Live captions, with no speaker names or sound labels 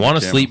Want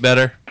to sleep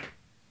better?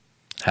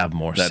 Have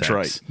more sex. That's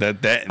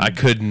right. That I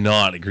could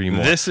not agree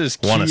more. This is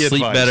key Want to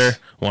sleep advice. better?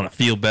 Want to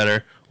feel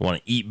better? Want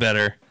to eat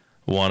better?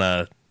 Want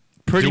to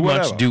pretty Do much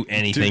whatever. do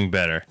anything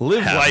better?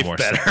 Live Have life more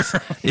better.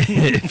 sex.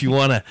 If you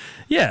want to,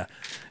 yeah.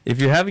 If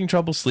you're having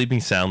trouble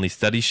sleeping soundly,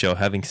 studies show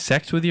having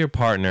sex with your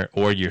partner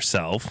or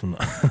yourself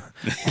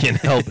can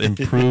help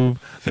improve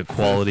the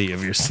quality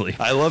of your sleep.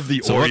 I love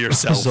the So or what,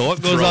 yourself. So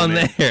what goes thrown on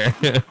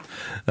in.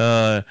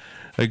 there?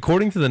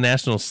 According to the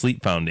National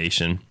Sleep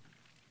Foundation,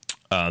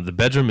 the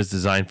bedroom is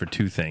designed for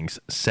two things: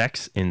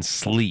 sex and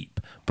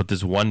sleep. But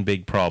there's one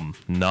big problem: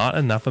 not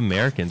enough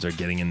Americans are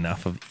getting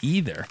enough of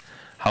either.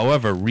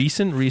 However,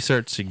 recent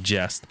research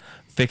suggests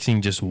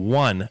fixing just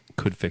one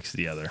could fix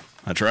the other.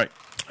 That's right.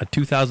 A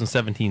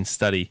 2017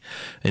 study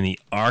in the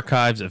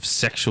Archives of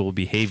Sexual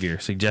Behavior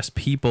suggests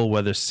people,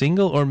 whether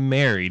single or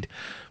married,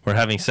 were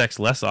having sex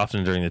less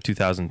often during the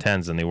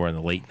 2010s than they were in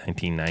the late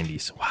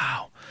 1990s.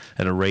 Wow.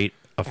 At a rate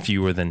of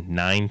fewer than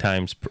 9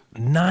 times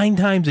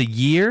a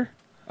year?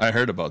 I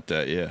heard about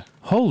that, yeah.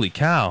 Holy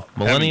cow.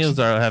 Millennials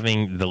are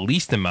having the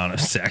least amount of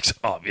sex,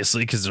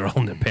 obviously, because they're all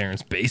in their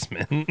parents'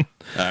 basement. All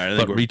right, I think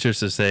But we're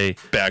researchers say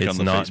back it's on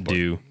the not Facebook.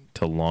 due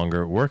to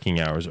longer working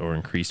hours or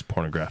increased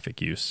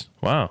pornographic use.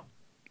 Wow.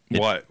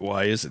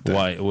 Why is it that?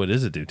 Why? What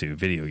is it due to?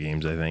 Video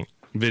games, I think.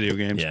 Video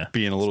games Yeah,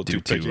 being a little It's too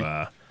due picky.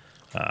 to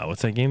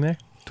what's that game there?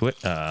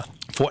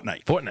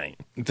 Fortnite. Fortnite.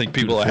 You think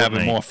people Due are to having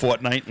Fortnite. more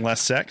Fortnite and less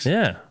sex?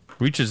 Yeah.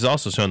 Research has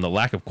also shown the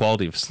lack of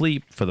quality of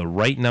sleep for the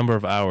right number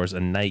of hours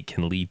a night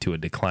can lead to a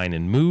decline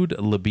in mood,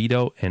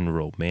 libido, and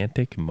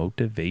romantic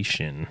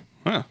motivation.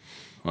 Huh.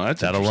 Well,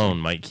 that's That interesting. alone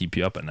might keep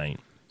you up at night.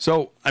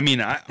 So, I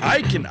mean,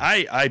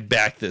 I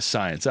back this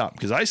science up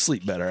because I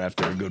sleep better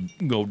after a good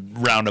go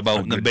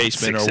roundabout in the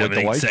basement or with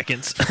the wife.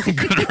 Seconds.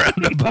 Good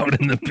roundabout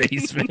in the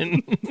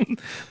basement.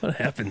 What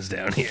happens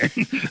down here?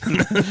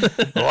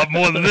 A lot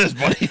more than this,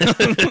 buddy.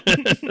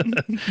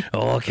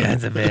 All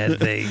kinds of bad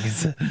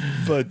things.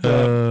 But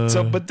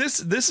but this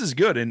is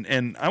good,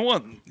 and I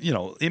want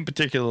in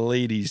particular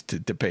ladies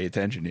to pay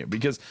attention here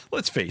because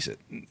let's face it,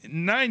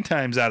 9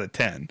 times out of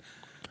 10,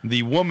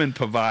 the woman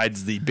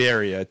provides the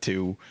barrier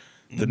to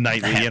the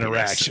nightly Happiness.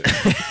 interaction.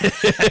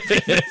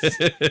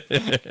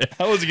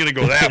 I wasn't going to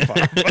go that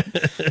far.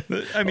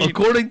 But, I mean,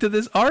 According to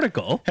this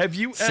article, have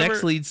you sex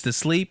ever leads to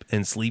sleep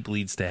and sleep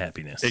leads to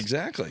happiness.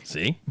 exactly?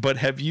 See? But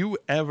have you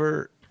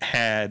ever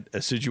had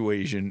a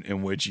situation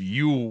in which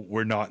you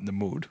were not in the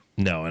mood?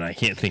 No, and I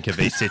can't think of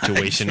a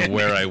situation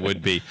where I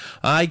would be.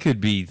 I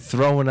could be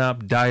throwing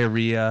up,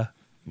 diarrhea.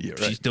 Yeah,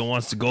 She right. still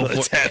wants to go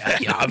Let's for have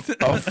it.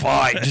 it. I'm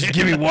fine. Just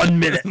give me 1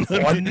 minute.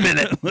 1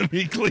 minute. Let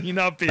me clean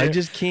up here. I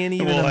just can't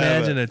even We'll have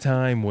imagine it. a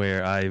time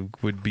where I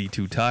would be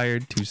too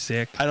tired, too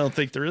sick. I don't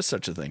think there is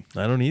such a thing.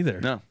 I don't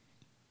either. No.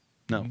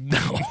 No.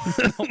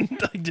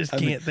 I just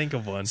can't think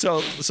of one.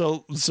 So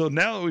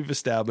now that we've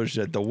established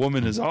that the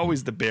woman is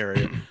always the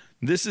barrier,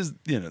 this is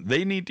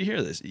they need to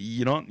hear this.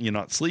 You're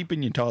not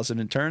sleeping, you're tossing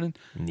and turning.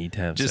 You need to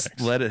have Just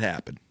sex. let it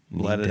happen.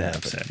 Let Need it to have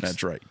happen. sex.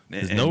 That's right.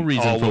 There's And no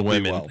reason all for will be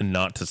women well.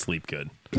 not to sleep good.